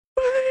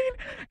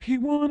He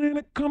wanted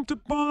it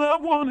comfortable, I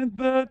wanted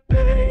that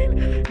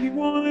pain. He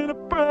wanted a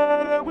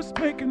bride, I was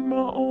making my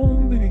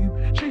own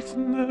name,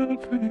 chasing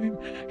that fame.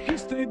 He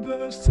stayed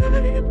the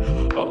same,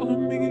 all of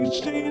me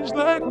changed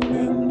like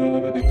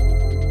midnight.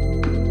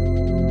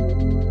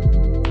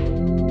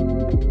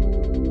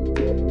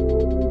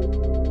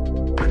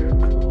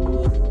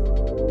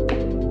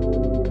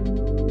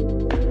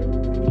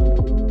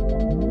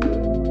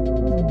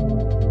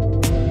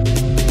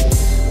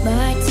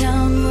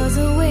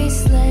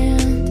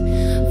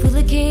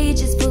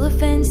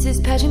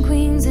 Pageant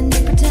queens and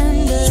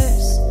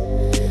pretenders,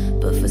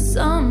 but for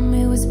some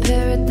it was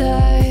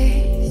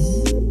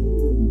paradise.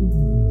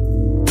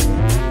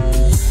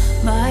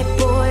 My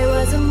boy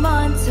was a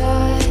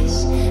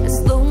montage, a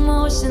slow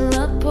motion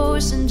love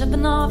potion,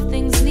 jumping off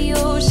things in the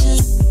ocean.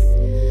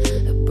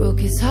 It broke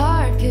his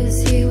heart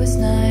cause he was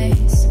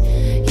nice.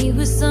 He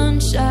was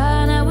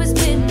sunshine, I was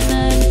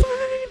midnight.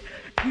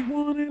 He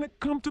wanted it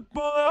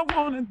comfortable, I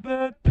wanted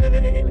that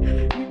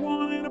pain. He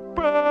wanted a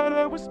bride,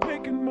 I was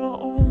making my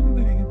own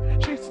name,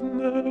 chasing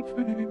that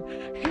fame.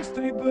 He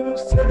stayed the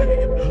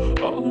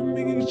same, all of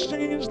me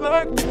changed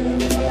like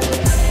midnight.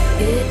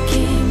 It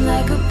came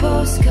like a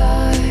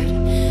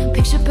postcard,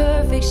 picture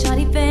perfect,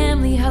 shiny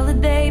family,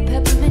 holiday,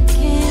 peppermint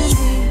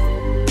candy.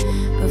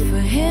 But for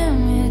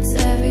him it's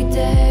every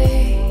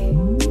day.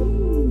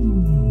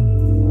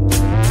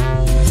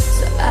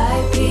 So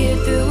I peered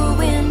through a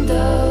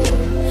window,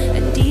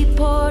 a deep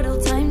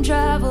portal, time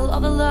travel, all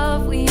the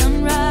love we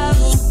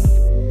unravel,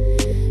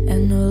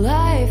 and the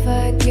life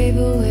I gave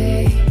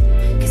away.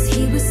 Cause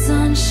he was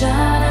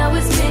sunshine, I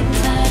was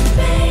midnight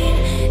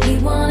pain. He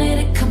wanted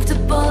it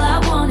comfortable, I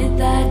wanted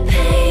that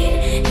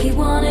pain. He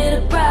wanted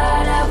a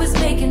bride, I was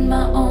making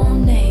my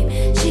own name,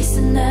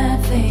 chasing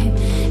that fame.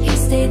 He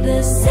stayed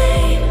the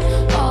same,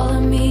 all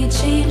of me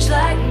changed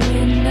like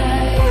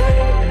midnight.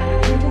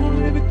 He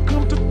wanted it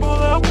comfortable,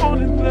 I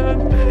wanted that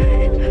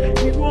pain.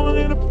 He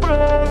wanted a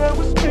bride, I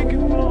was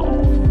making my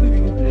own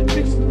name,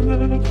 chasing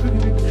that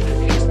fame.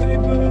 He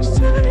stayed the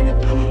same,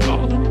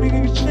 all of me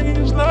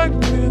changed like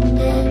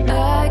midnight.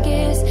 I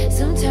guess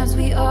sometimes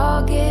we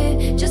all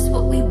get just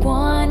what we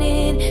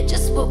wanted,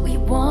 just what we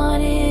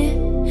wanted.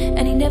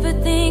 And he never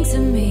thinks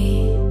of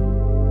me,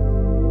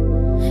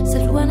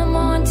 except when I'm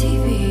on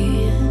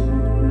TV.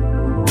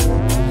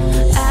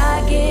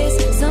 I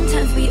guess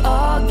sometimes we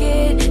all get